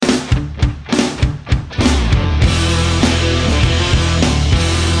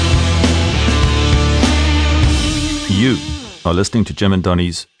are listening to Jim and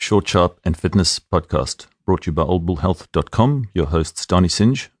Donnie's Short, Sharp and Fitness podcast, brought to you by oldbullhealth.com. Your hosts, Donnie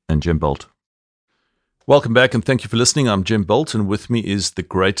Singe and Jim Bolt. Welcome back and thank you for listening. I'm Jim Bolt and with me is the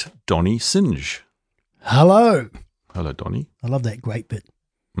great Donnie Singe. Hello. Hello, Donnie. I love that great bit.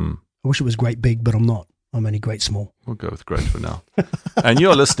 I wish it was great big, but I'm not. I'm only great small. We'll go with great for now. And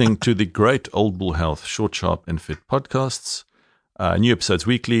you're listening to the great Old Bull Health Short, Sharp and Fit podcasts. New episodes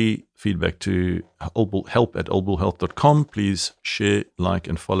weekly. Feedback to help@oldbullhealth.com. Please share, like,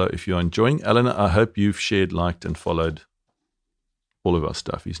 and follow if you're enjoying. Eleanor, I hope you've shared, liked, and followed all of our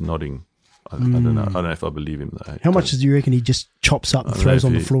stuff. He's nodding. I don't know. I don't know if I believe him though. How much do you reckon he just chops up and throws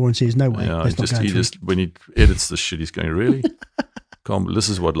on the floor and says, "No way"? Yeah, that's when he edits the shit, he's going, "Really? This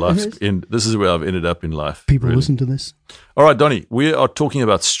is what life's in. This is where I've ended up in life." People really. Listen to this. All right, Donnie. We are talking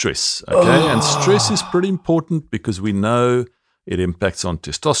about stress. Okay, and stress is pretty important because we know it impacts on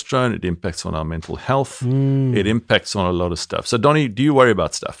testosterone. It impacts on our mental health. It impacts on a lot of stuff. So, Donnie, do you worry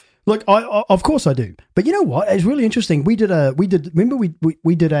about stuff? Look, I of course I do. But you know what? It's really interesting. We did a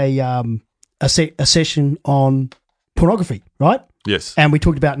session on pornography, right? Yes. And we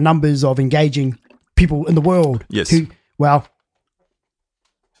talked about numbers of engaging people in the world. Yes.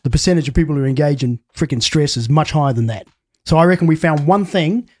 The percentage of people who engage in freaking stress is much higher than that. So I reckon we found one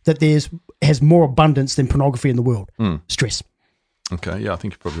thing that has more abundance than pornography in the world: stress. Okay, yeah, I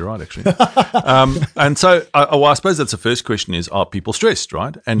think you're probably right, actually. And so, I suppose that's the first question: is are people stressed,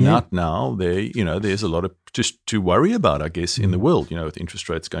 right? And now there's a lot of just to worry about, I guess, in the world. With interest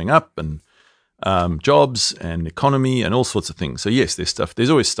rates going up and jobs and economy and all sorts of things. So yes, there's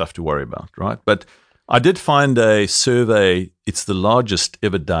always stuff to worry about, right? But I did find a survey. It's the largest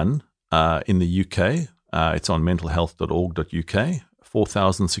ever done in the UK. It's on mentalhealth.org.uk.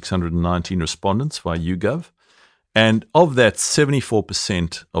 4,619 respondents via YouGov. And of that,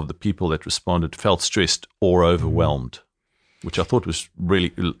 74% of the people that responded felt stressed or overwhelmed, which I thought was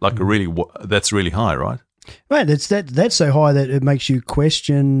really that's really high, right? Right, that's so high that it makes you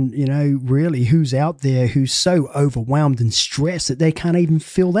question, really who's out there who's so overwhelmed and stressed that they can't even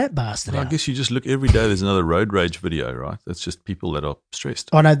fill that bastard out. I guess you just look every day. There's another road rage video, right? That's just people that are stressed.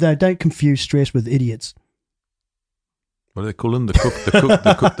 Oh no, don't confuse stress with idiots. What do they call them?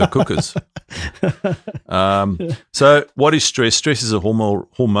 The cookers. So what is stress? Stress is a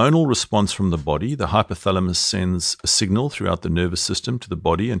hormonal response from the body. The hypothalamus sends a signal throughout the nervous system to the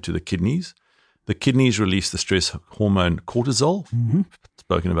body and to the kidneys. The kidneys release the stress hormone cortisol.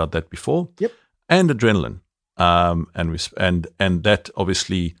 Spoken about that before. Yep. And adrenaline. And that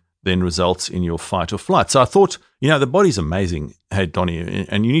obviously then results in your fight or flight. So I thought, the body's amazing. Hey, Donnie,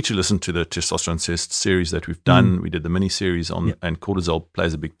 and you need to listen to the testosterone series that we've done. We did the mini series on, and cortisol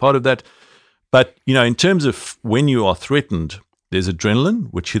plays a big part of that. But, in terms of when you are threatened, there's adrenaline,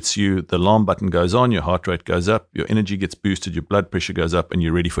 which hits you, the alarm button goes on, your heart rate goes up, your energy gets boosted, your blood pressure goes up, and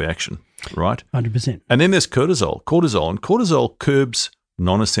you're ready for action, right? 100%. And then there's cortisol. And cortisol curbs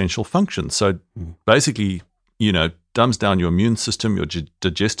non-essential functions. So basically, dumbs down your immune system, your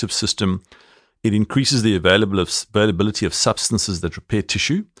digestive system. It increases the availability of substances that repair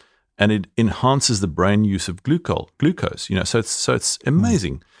tissue, and it enhances the brain use of glucose. So it's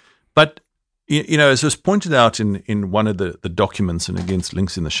amazing. But as was pointed out in one of the documents, and against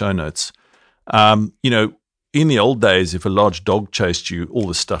links in the show notes, in the old days, if a large dog chased you, all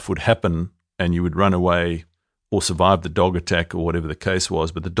this stuff would happen, and you would run away or survive the dog attack or whatever the case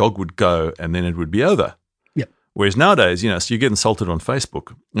was. But the dog would go, and then it would be over. Whereas nowadays, so you get insulted on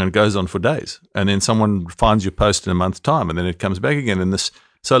Facebook and it goes on for days, and then someone finds your post in a month's time, and then it comes back again. And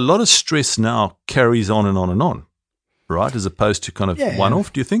so a lot of stress now carries on and on and on, right? As opposed to kind of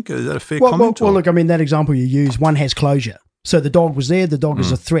one-off. Do you think is that a fair comment? Well, look, that example you use, one has closure. So the dog was there. The dog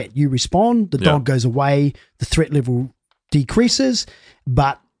is a threat. You respond. The dog goes away. The threat level decreases,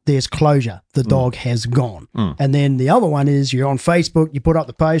 but there's closure. The dog has gone. And then the other one is you're on Facebook, you put up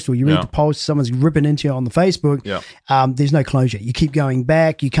the post or you read the post, someone's ripping into you on the Facebook. There's no closure. You keep going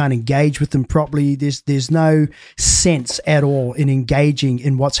back. You can't engage with them properly. There's no sense at all in engaging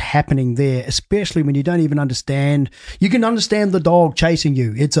in what's happening there, especially when you don't even understand. You can understand the dog chasing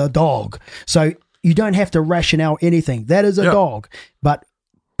you. It's a dog. So you don't have to ration out anything. That is a dog. But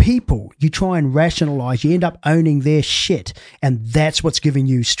people, you try and rationalize, you end up owning their shit, and that's what's giving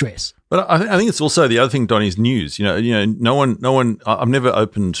you stress. But I think it's also the other thing, Donnie, is news. No one. I've never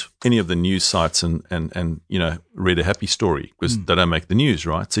opened any of the news sites and read a happy story because they don't make the news,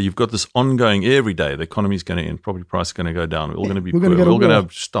 right? So you've got this ongoing every day. The economy's going to end, property price is going to go down. We're all going to be poor. We're all going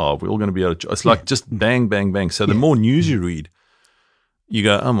to starve. We're all going to be out of. It's like just bang, bang, bang. So the more news you read, you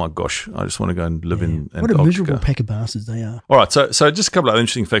go, oh my gosh, I just want to go and live in Antarctica. What a miserable pack of bastards they are. All right, so just a couple of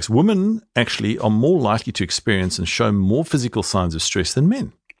interesting facts. Women actually are more likely to experience and show more physical signs of stress than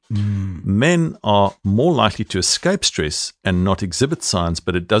men. Men are more likely to escape stress and not exhibit signs,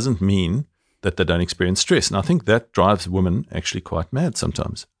 but it doesn't mean that they don't experience stress. And I think that drives women actually quite mad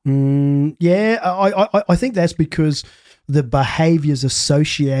sometimes. Yeah, I think that's because the behaviors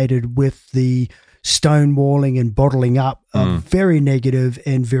associated with the stonewalling and bottling up are very negative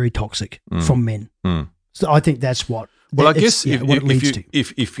and very toxic from men. So I think that's what. Well, I guess what it leads to.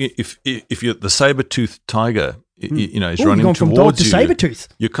 If you're the saber-toothed tiger, is Ooh, running gone from dog towards to you, saber-tooth.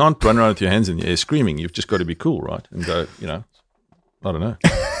 you can't run around with your hands in the air screaming. You've just got to be cool, right? And go, I don't know.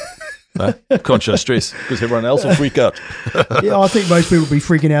 No, can't show stress because everyone else will freak out. Yeah, I think most people will be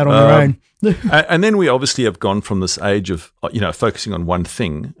freaking out on their own. And then we obviously have gone from this age of, focusing on one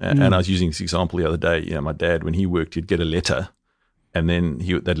thing. And I was using this example the other day. My dad, when he worked, he'd get a letter. And then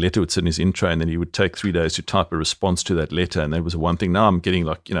that letter would sit in his in tray, and then he would take 3 days to type a response to that letter. And that was one thing. Now I'm getting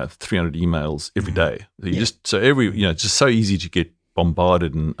 300 emails every day. Just so easy to get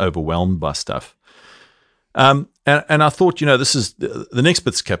bombarded and overwhelmed by stuff. And I thought, this is the next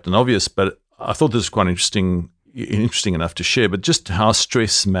bit's Captain Obvious, but I thought this was quite interesting enough to share. But just how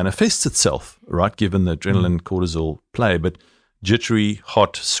stress manifests itself, right? Given the adrenaline, cortisol play, but jittery,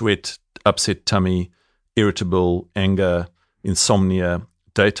 hot, sweat, upset tummy, irritable, anger, insomnia,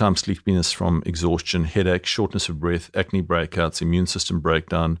 daytime sleepiness from exhaustion, headache, shortness of breath, acne breakouts, immune system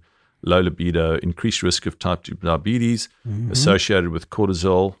breakdown, low libido, increased risk of type 2 diabetes associated with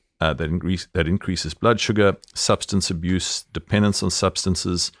cortisol that increases blood sugar, substance abuse, dependence on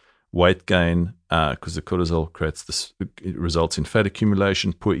substances, weight gain, because the cortisol it results in fat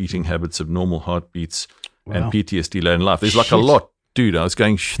accumulation, poor eating habits, abnormal heartbeats, and PTSD later in life. There's a lot. Dude, I was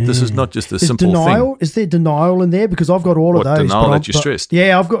going, this is not just a simple thing. Is there denial in there? Because I've got all of those. Denial that you're stressed?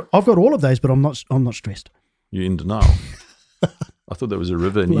 Yeah, I've got all of those, but I'm not stressed. You're in denial. I thought there was a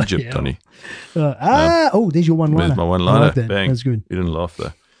river in Egypt, Tony. There's your one-liner. There's my one-liner. Like that. Bang. That's good. You didn't laugh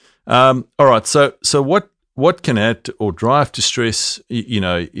though. All right, so what can add or drive to stress? Is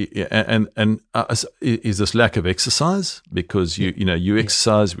this lack of exercise? Because you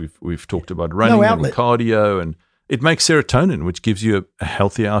exercise. We've talked about running and cardio, and it makes serotonin, which gives you a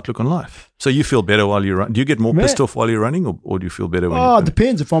healthier outlook on life. So you feel better while you run. Do you get more pissed off while you're running, or do you feel better when you're running? It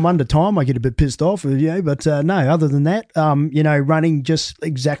depends. If I'm under time, I get a bit pissed off, but no, other than that, running, just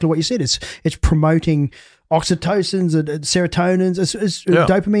exactly what you said. It's promoting oxytocins and serotonins, it's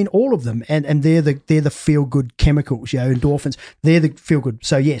dopamine, all of them, and they're the feel good chemicals, endorphins. They're the feel good.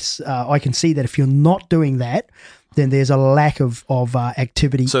 So yes, I can see that if you're not doing that, then there's a lack of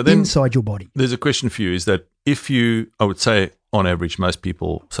activity inside your body. There's a question for you: is that if I would say on average, most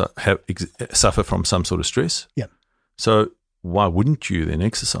people suffer from some sort of stress. Yeah. So why wouldn't you then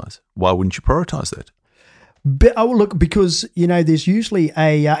exercise? Why wouldn't you prioritize that? Look, because there's usually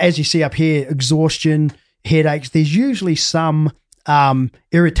as you see up here, exhaustion, headaches. There's usually some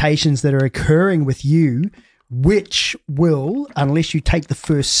irritations that are occurring with you, which will, unless you take the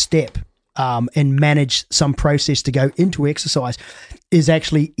first step and manage some process to go into exercise, is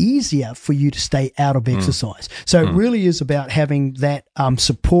actually easier for you to stay out of exercise. So it really is about having that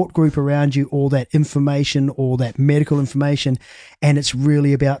support group around you, all that information, all that medical information, and it's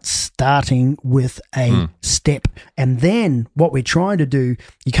really about starting with a step. And then what we're trying to do,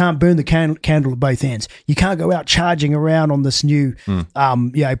 you can't burn the candle at both ends. You can't go out charging around on this new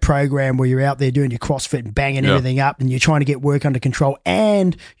program where you're out there doing your CrossFit and banging everything up, and you're trying to get work under control,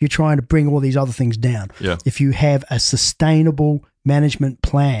 and you're trying to bring all these other things down. Yeah. If you have a sustainable management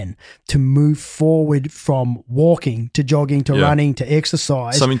plan to move forward from walking to jogging to running to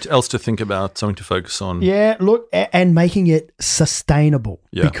exercise. Something else to think about, something to focus on. Yeah, look, and making it sustainable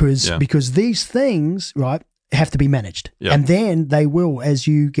because these things, right, have to be managed. Yeah. And then they will, as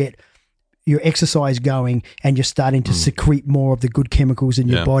you get your exercise going and you're starting to secrete more of the good chemicals in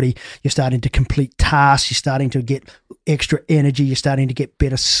your body, you're starting to complete tasks, you're starting to get extra energy, you're starting to get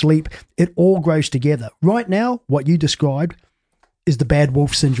better sleep. It all grows together. Right now, what you described is the bad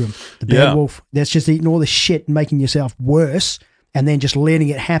wolf syndrome. The bad wolf that's just eating all the shit and making yourself worse, and then just letting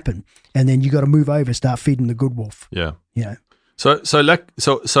it happen. And then you got to move over, start feeding the good wolf. Yeah. So lack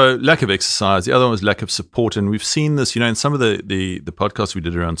of exercise. The other one was lack of support, and we've seen this. In some of the podcasts we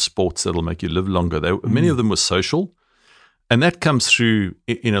did around sports that'll make you live longer. Many of them were social, and that comes through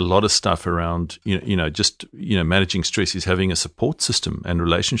in a lot of stuff around managing stress is having a support system and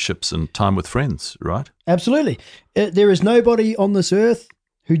relationships and time with friends. Right? Absolutely. There is nobody on this earth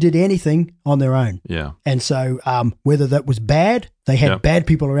who did anything on their own. Yeah. And so whether that was bad They had bad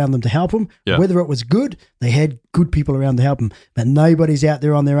people around them to help them. Yeah. Whether it was good, they had good people around to help them. But nobody's out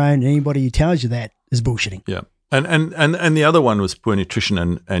there on their own. Anybody who tells you that is bullshitting. Yeah. And the other one was poor nutrition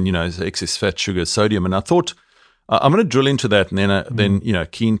and excess fat, sugar, sodium. And I thought I'm going to drill into that, and then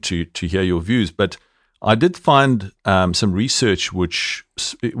keen to hear your views. But I did find some research which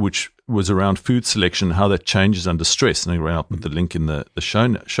was around food selection, how that changes under stress. And I'll put the link in the show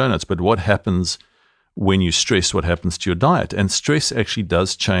notes. But what happens when you stress? What happens to your diet? And stress actually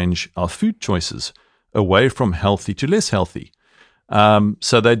does change our food choices away from healthy to less healthy.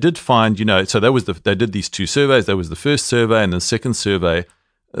 So they did find, they did these two surveys. That was the first survey, and the second survey,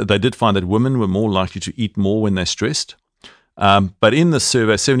 they did find that women were more likely to eat more when they're stressed. But in the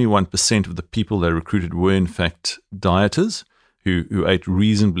survey, 71% of the people they recruited were in fact dieters who ate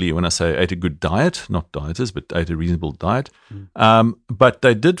reasonably. When I say ate a good diet, not dieters, but ate a reasonable diet. But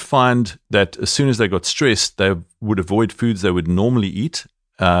they did find that as soon as they got stressed, they would avoid foods they would normally eat.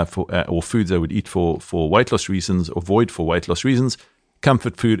 Or foods they would eat for weight loss reasons, avoid for weight loss reasons,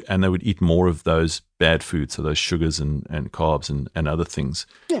 comfort food, and they would eat more of those bad foods, so those sugars and carbs and other things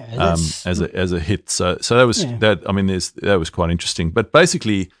as a hit. So that was that. I mean, that was quite interesting. But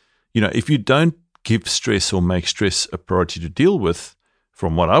basically, if you don't give stress or make stress a priority to deal with,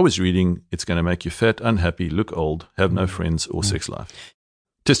 from what I was reading, it's going to make you fat, unhappy, look old, have no friends or sex life.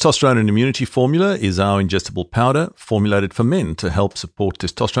 Testosterone and Immunity Formula is our ingestible powder formulated for men to help support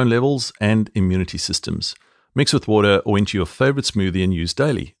testosterone levels and immunity systems. Mix with water or into your favorite smoothie and use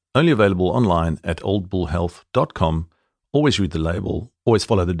daily. Only available online at oldbullhealth.com. Always read the label. Always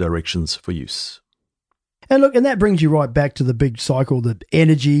follow the directions for use. And look, and that brings you right back to the big cycle, the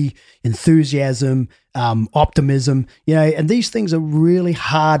energy, enthusiasm, optimism, and these things are really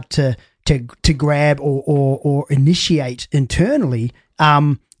hard to grab or initiate internally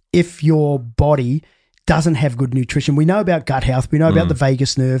if your body doesn't have good nutrition. We know about gut health. We know about the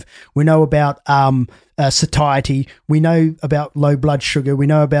vagus nerve. We know about satiety. We know about low blood sugar. We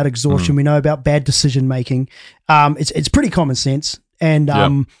know about exhaustion. We know about bad decision making. It's pretty common sense.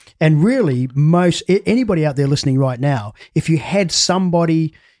 And really, anybody out there listening right now, if you had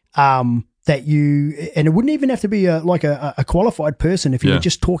somebody that and it wouldn't even have to be a qualified person, if you were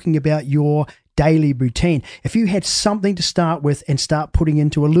just talking about your daily routine, if you had something to start with and start putting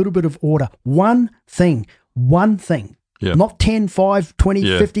into a little bit of order, one thing, not 10, 5,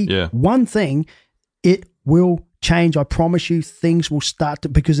 20, 50, one thing, it will change. I promise you, things will start to,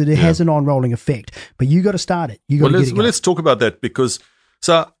 because it has an on-rolling effect. But you got to start it. Let's talk about that, because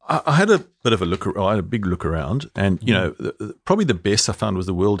so I had a bit of a look. I had a big look around, and probably the best I found was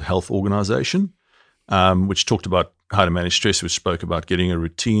the World Health Organization, which talked about how to manage stress, which spoke about getting a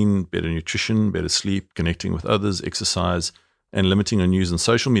routine, better nutrition, better sleep, connecting with others, exercise, and limiting on news and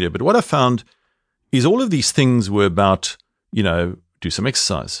social media. But what I found is all of these things were about, do some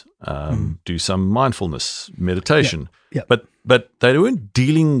exercise, do some mindfulness, meditation. But they weren't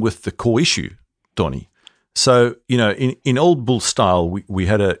dealing with the core issue, Donnie. So, in Old Bull style, we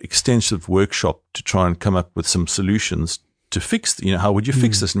had an extensive workshop to try and come up with some solutions to fix, how would you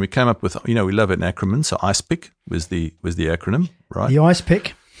fix this? And we came up with, we love an acronym. So ICE-PICK was the acronym, right? The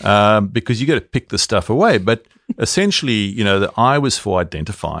ICE-PICK. Because you got to pick the stuff away. But essentially, the I was for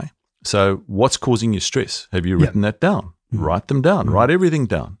identify. So what's causing you stress? Have you written that down? Write them down. Write everything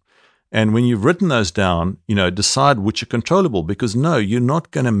down. And when you've written those down, decide which are controllable, because no, you're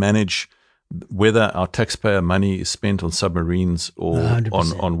not going to manage whether our taxpayer money is spent on submarines or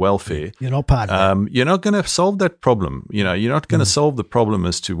on welfare. You're not part of that. You're not going to solve that problem. You're not going to solve the problem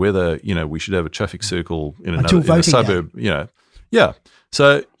as to whether, we should have a traffic circle in a suburb. Yeah.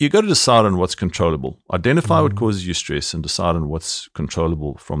 So you got to decide on what's controllable. Identify what causes you stress and decide on what's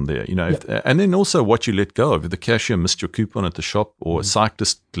controllable from there. And then also what you let go of. If the cashier missed your coupon at the shop, or a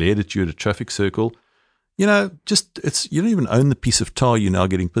cyclist glared at you at a traffic circle, you don't even own the piece of tar you're now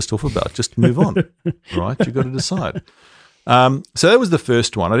getting pissed off about. Just move on, right? You got to decide. So that was the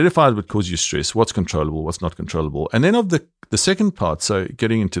first one. Identify what causes you stress, what's controllable, what's not controllable. And then of the second part, so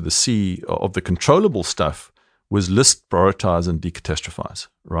getting into the C of the controllable stuff, was list, prioritize, and decatastrophize,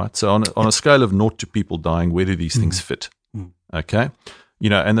 right? So on a scale of 0 to people dying, where do these things fit? Okay?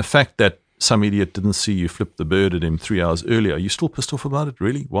 And the fact that some idiot didn't see you flip the bird at him 3 hours earlier, are you still pissed off about it?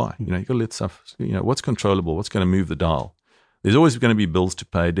 Really? Why? You got to let stuff, what's controllable, what's going to move the dial. There's always going to be bills to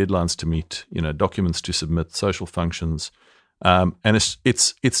pay, deadlines to meet, documents to submit, social functions. And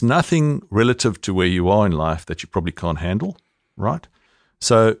it's nothing relative to where you are in life that you probably can't handle, right?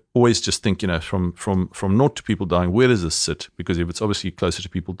 So always just think, from 0 to people dying, where does this sit? Because if it's obviously closer to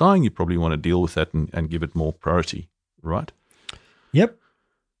people dying, you probably want to deal with that and give it more priority, right? Yep.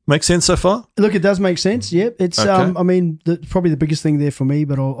 Make sense so far? Look, it does make sense. Yeah, it's. Okay. I mean, probably the biggest thing there for me,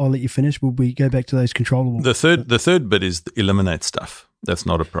 but I'll let you finish. Will we go back to those controllable? The third bit is eliminate stuff. That's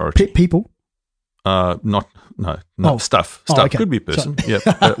not a priority. People. Stuff. Stuff okay. could be person. Yeah.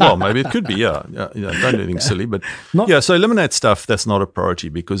 Well, maybe it could be. Yeah. Don't do anything silly, but So eliminate stuff. That's not a priority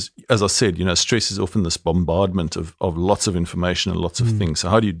because, as I said, stress is often this bombardment of lots of information and lots of things. So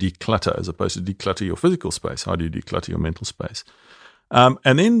how do you declutter as opposed to declutter your physical space? How do you declutter your mental space?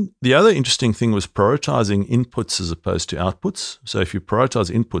 And then the other interesting thing was prioritizing inputs as opposed to outputs. So if you prioritize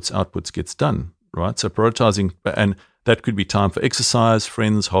inputs, outputs gets done, right? So prioritizing, and that could be time for exercise,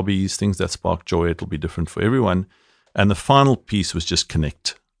 friends, hobbies, things that spark joy. It'll be different for everyone. And the final piece was just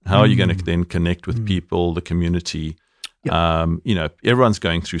connect. How are you going to then connect with people, the community? Yep. Everyone's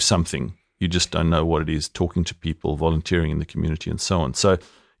going through something. You just don't know what it is, talking to people, volunteering in the community, and so on. So,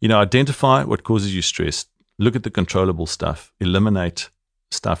 identify what causes you stress. Look at the controllable stuff. Eliminate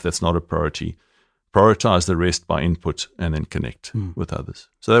stuff that's not a priority. Prioritize the rest by input, and then connect with others.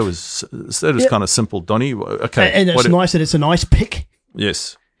 So that was kind of simple, Donnie. Okay, and it's nice that it's a nice pick.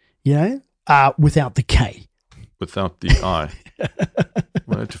 Yes, without the K, without the I.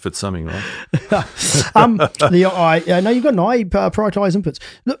 Well, I had to fit something, right? The I. No, you've got an I. Prioritize inputs.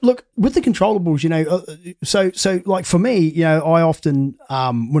 Look with the controllables. So like for me, I often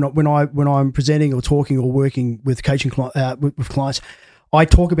when I'm presenting or talking or working with coaching with clients, I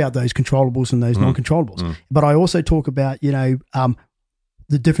talk about those controllables and those non-controllables, but I also talk about,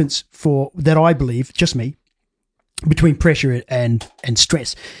 the difference that I believe, just me, between pressure and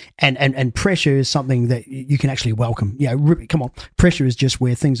stress. And pressure is something that you can actually welcome. Come on. Pressure is just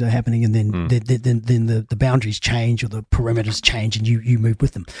where things are happening and then the boundaries change or the perimeters change and you move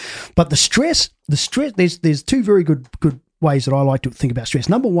with them. But the stress, there's two very good ways that I like to think about stress.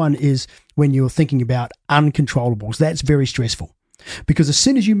 Number one is when you're thinking about uncontrollables. That's very stressful. Because as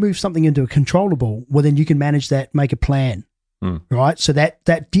soon as you move something into a controllable, well, then you can manage that, make a plan, right? So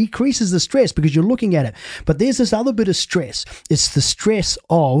that decreases the stress because you're looking at it. But there's this other bit of stress. It's the stress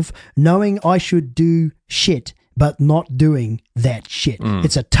of knowing I should do shit, but not doing that shit.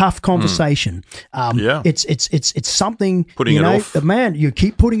 It's a tough conversation. It's something, putting it off. Man, you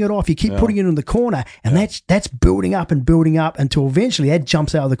keep putting it off. You keep putting it in the corner, and that's building up and building up until eventually that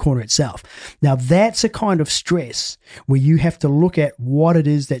jumps out of the corner itself. Now, that's a kind of stress where you have to look at what it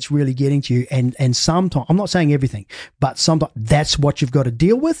is that's really getting to you. And sometimes, I'm not saying everything, but sometimes that's what you've got to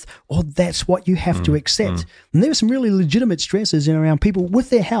deal with, or that's what you have to accept. And there are some really legitimate stresses around people with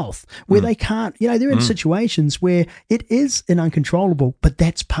their health where they can't, they're in situations where it is an uncontrollable, but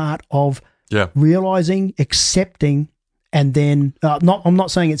that's part of realizing, accepting, and then I'm not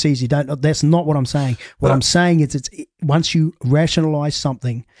saying it's easy. That's not what I'm saying. What I'm saying is it's once you rationalize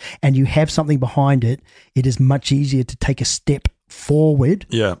something and you have something behind it, it is much easier to take a step forward.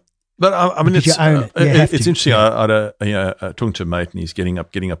 Yeah. But I mean, you own it. It's interesting. I had talking to a mate, and he's getting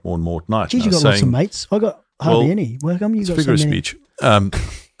up more and more at night. Geez, you got lots of mates. I got hardly any. Well, how come you got figure so of many? speech. And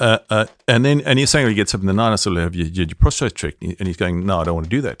he's saying when he gets up in the night, I sort of have your prostate checked, and he's going, no, I don't want to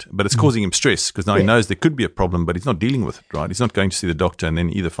do that. But it's causing him stress because now he knows there could be a problem, but he's not dealing with it, right? He's not going to see the doctor and then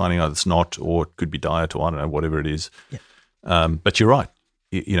either finding out it's not, or it could be diet, or I don't know, whatever it is. Yeah. But you're right.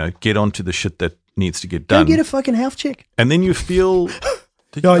 Get onto the shit that needs to get done. Go get a fucking health check. And then you feel...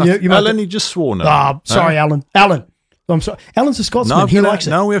 Alan, he just swore now. Sorry, Alan. I'm sorry. Alan's a Scotsman. He likes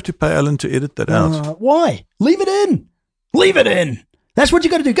it. Now we have to pay Alan to edit that out. Why? Leave it in. That's what you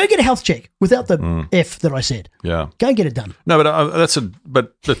got to do. Go get a health check without the F that I said. Yeah. Go and get it done. No, but that's a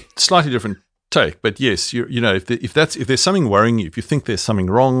slightly different take. But yes, if there's something worrying you, if you think there's something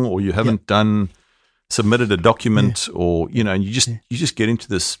wrong, or you haven't submitted a document, or and you just get into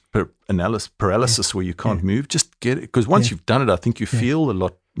this paralysis where you can't move, just get it, because once you've done it, I think you feel a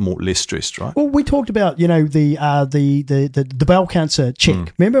lot less stressed, right? Well, we talked about the bowel cancer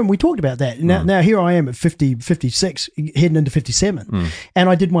check, remember? And we talked about that. Now here I am at 56, heading into 57, and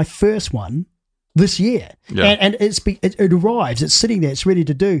I did my first one this year, and it arrives, it's sitting there, it's ready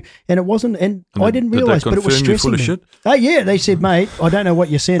to do, and it wasn't, and I didn't realise, but it was stressing me. Shit? Oh yeah, they said, mate, I don't know what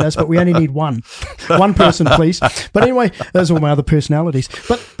you sent us, but we only need one person, please. But anyway, those are all my other personalities.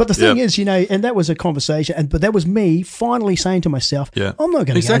 But the thing is, and that was a conversation, but that was me finally saying to myself, I'm not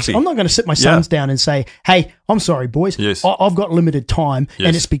going to I'm not going to sit my sons down and say, hey, I'm sorry, boys, I've got limited time,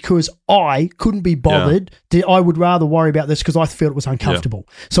 and it's because I couldn't be bothered. I would rather worry about this because I felt it was uncomfortable.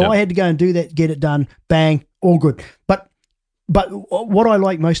 So I had to go and do that, get it done, bang, all good. But what I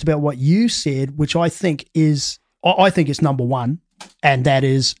like most about what you said, which I think is number one, and that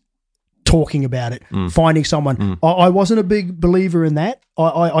is talking about it, finding someone. I wasn't a big believer in that.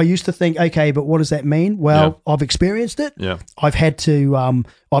 I used to think, okay, but what does that mean? Well, I've experienced it. Yeah. I've had to,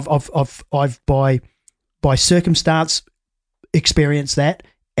 I've by circumstance experienced that,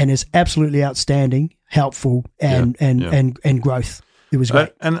 and it's absolutely outstanding, helpful, and growth. It was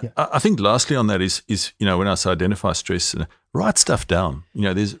great. I think lastly on that is when I say identify stress, write stuff down.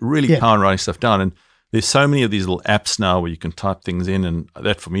 There's really power in writing stuff down, and there's so many of these little apps now where you can type things in, and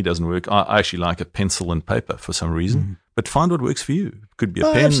that for me doesn't work. I actually like a pencil and paper for some reason, but find what works for you. It could be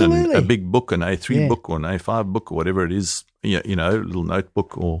a pen, and a big book, an A3 book or an A5 book or whatever it is, a little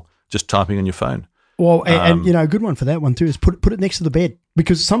notebook, or just typing on your phone. Well, and a good one for that one too is put it next to the bed,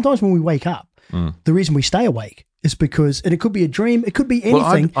 because sometimes when we wake up, the reason we stay awake is because, and it could be a dream, it could be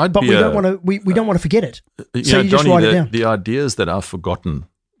anything, but we don't want to. We don't want to forget it. So you just write it down. The ideas that I've forgotten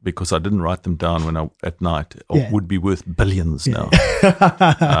because I didn't write them down at night would be worth billions now.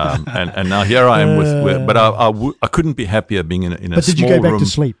 And now here I am but I couldn't be happier being in a small room. But did you go back to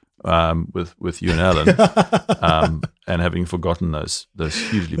sleep? With you and Alan, and having forgotten those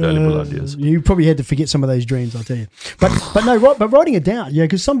hugely valuable ideas. You probably had to forget some of those dreams, I'll tell you. But writing it down,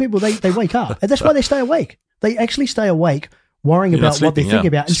 because some people they wake up, and that's why they stay awake. They actually stay awake worrying about what they think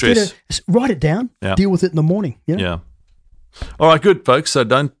about instead of write it down, deal with it in the morning. Yeah. All right, good folks. So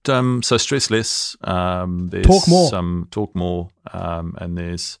don't so stress less. There's talk more, and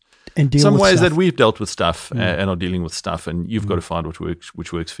there's some ways that we've dealt with stuff and are dealing with stuff, and you've got to find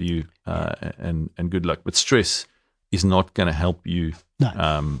which works for you, and good luck. But stress is not going to help you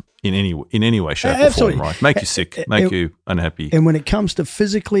in any way, shape, or form. Right? Make you sick, make you unhappy. And when it comes to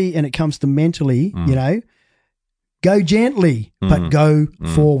physically and it comes to mentally, go gently, but go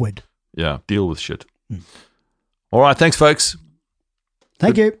forward. Yeah, deal with shit. All right, thanks, folks.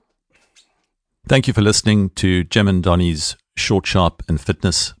 Thank you. Thank you for listening to Jem and Donnie's Short, Sharp and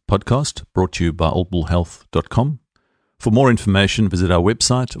Fitness podcast, brought to you by oldbullhealth.com. For more information, visit our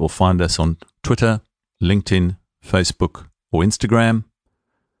website or find us on Twitter, LinkedIn, Facebook, or Instagram.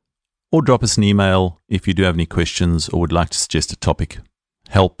 Or drop us an email if you do have any questions or would like to suggest a topic.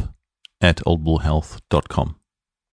 help@oldbullhealth.com.